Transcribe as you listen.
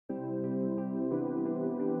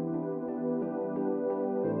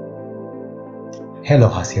Hello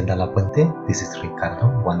Hacienda La Puente, this is Ricardo,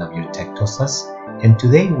 one of your tech tostas, and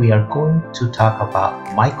today we are going to talk about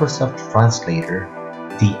Microsoft Translator,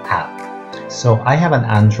 the app. So I have an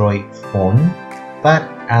Android phone, but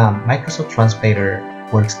Microsoft Translator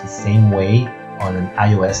works the same way on an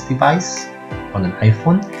iOS device, on an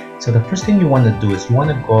iPhone. So the first thing you want to do is you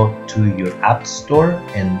want to go to your App Store,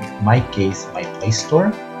 in my case, my Play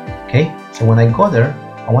Store. Okay, so when I go there,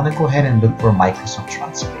 I want to go ahead and look for Microsoft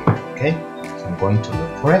Translator. Okay, so I'm going to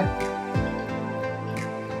look for it.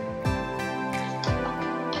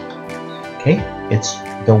 Okay, it's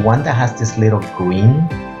the one that has this little green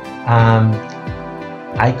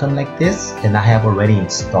icon like this, and I have already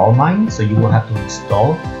installed mine. So you will have to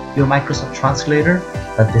install your Microsoft Translator,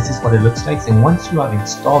 but this is what it looks like. And once you have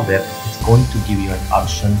installed it, it's going to give you an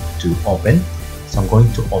option to open. So I'm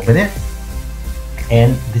going to open it,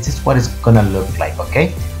 and this is what it's gonna look like.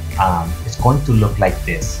 Okay, it's going to look like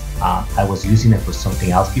this. I was using it for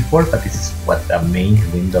something else before, but this is what the main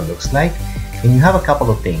window looks like. And you have a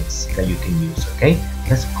couple of things that you can use. Okay,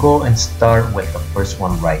 let's go and start with the first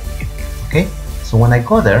one right here. Okay, so when I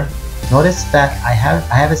go there, notice that I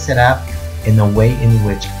have it set up in a way in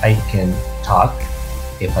which I can talk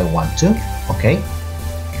if I want to. Okay,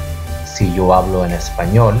 si yo hablo en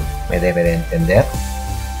español, me debe de entender.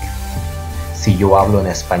 Si yo hablo en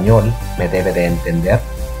español, me debe de entender.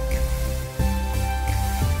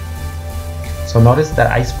 So notice that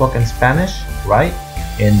I spoke in Spanish, right?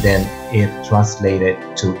 And then it translated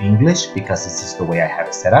to English because this is the way I have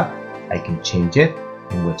it set up. I can change it,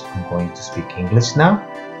 in which I'm going to speak English now.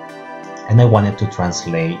 And I want it to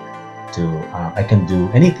translate to, I can do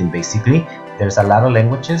anything basically. There's a lot of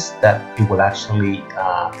languages that it will actually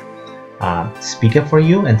speak it for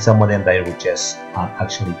you, and some of them that it will just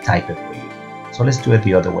actually type it for you. So let's do it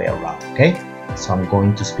the other way around, okay? So I'm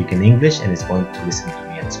going to speak in English and it's going to listen to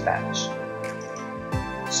me in Spanish.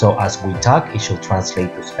 So as we talk, it should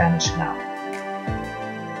translate to Spanish now.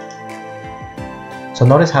 So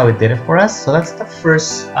notice how it did it for us. So that's the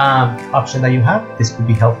first option that you have. This could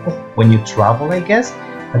be helpful when you travel, I guess.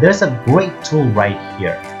 But there's a great tool right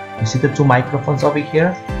here. You see the two microphones over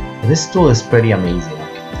here? This tool is pretty amazing.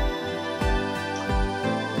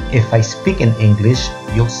 If I speak in English,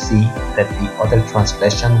 you'll see that the other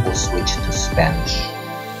translation will switch to Spanish.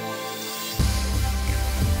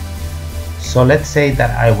 So let's say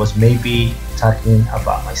that I was maybe talking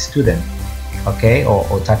about my student, okay, or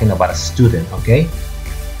talking about a student, okay?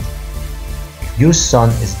 Your son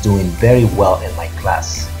is doing very well in my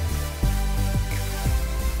class.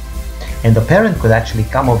 And the parent could actually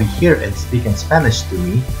come over here and speak in Spanish to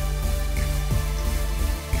me.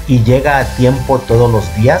 ¿Y llega a tiempo todos los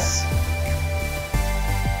días?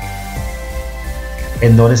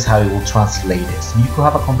 And notice how it will translate it. So you could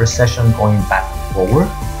have a conversation going back and forward,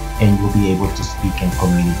 and you'll be able to speak and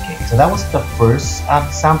communicate. So that was the first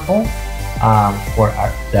example for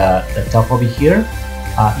the top over here.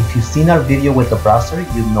 If you've seen our video with the browser,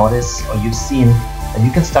 you've noticed, or you've seen that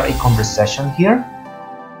you can start a conversation here,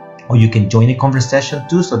 or you can join a conversation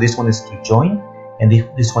too. So this one is to join, and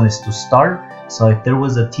this one is to start. So if there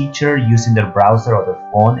was a teacher using their browser or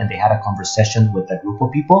their phone and they had a conversation with a group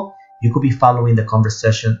of people, you could be following the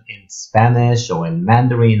conversation in Spanish or in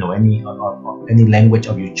Mandarin or any language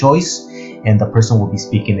of your choice, and the person will be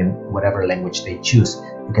speaking in whatever language they choose.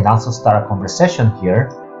 You can also start a conversation here,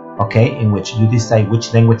 okay, in which you decide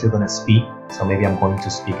which language you're going to speak. So maybe I'm going to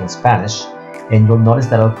speak in Spanish, and you'll notice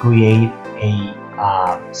that I'll create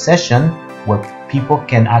a session where people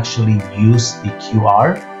can actually use the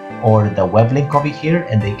QR or the web link over here,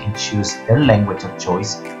 and they can choose their language of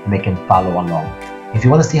choice and they can follow along. If you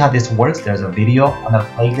want to see how this works, there's a video on our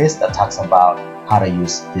playlist that talks about how to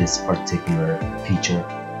use this particular feature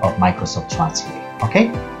of Microsoft Translate. Okay,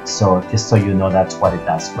 so just so you know, that's what it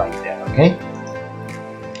does right there.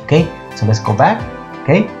 Okay, so let's go back.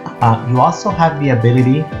 Okay, you also have the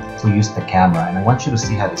ability to use the camera, and I want you to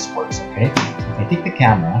see how this works. Okay, if I take the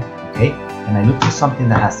camera, okay, and I look for something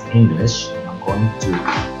that has English, I'm going to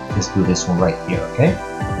just do this one right here. Okay,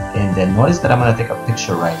 and then notice that I'm going to take a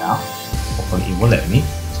picture right now. Hopefully it will let me.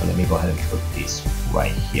 So let me go ahead and put this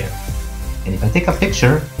right here. And if I take a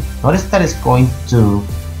picture, notice that it's going to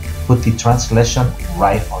put the translation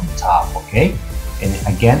right on top, okay? And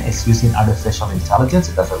again, it's using artificial intelligence.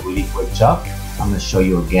 It does a really great job. I'm going to show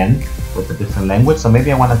you again with a different language. So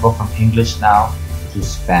maybe I want to go from English now to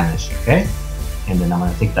Spanish, okay? And then I'm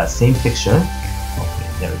going to take that same picture. Okay,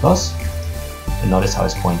 there it goes. And notice how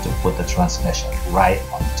it's going to put the translation right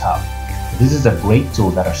on top. This is a great tool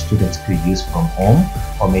that our students could use from home,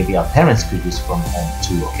 or maybe our parents could use from home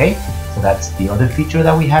too, okay? So that's the other feature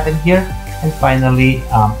that we have in here. And finally,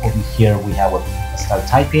 over here we have what start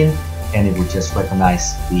typing, and it will just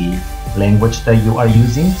recognize the language that you are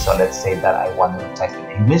using. So let's say that I wanted to type in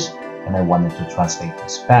English and I wanted to translate to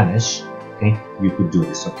Spanish. Okay, you could do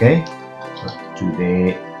this. Okay, so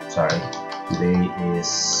today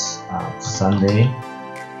is Sunday,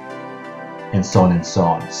 and so on and so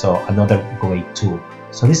on. So another great tool.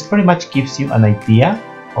 So this pretty much gives you an idea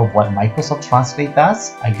of what Microsoft Translate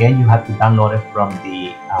does. Again, you have to download it from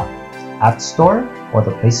the App Store or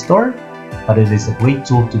the Play Store, but it is a great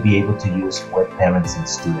tool to be able to use with parents and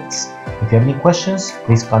students. If you have any questions,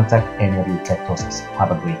 please contact any of your tech hosts.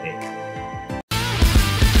 Have a great day.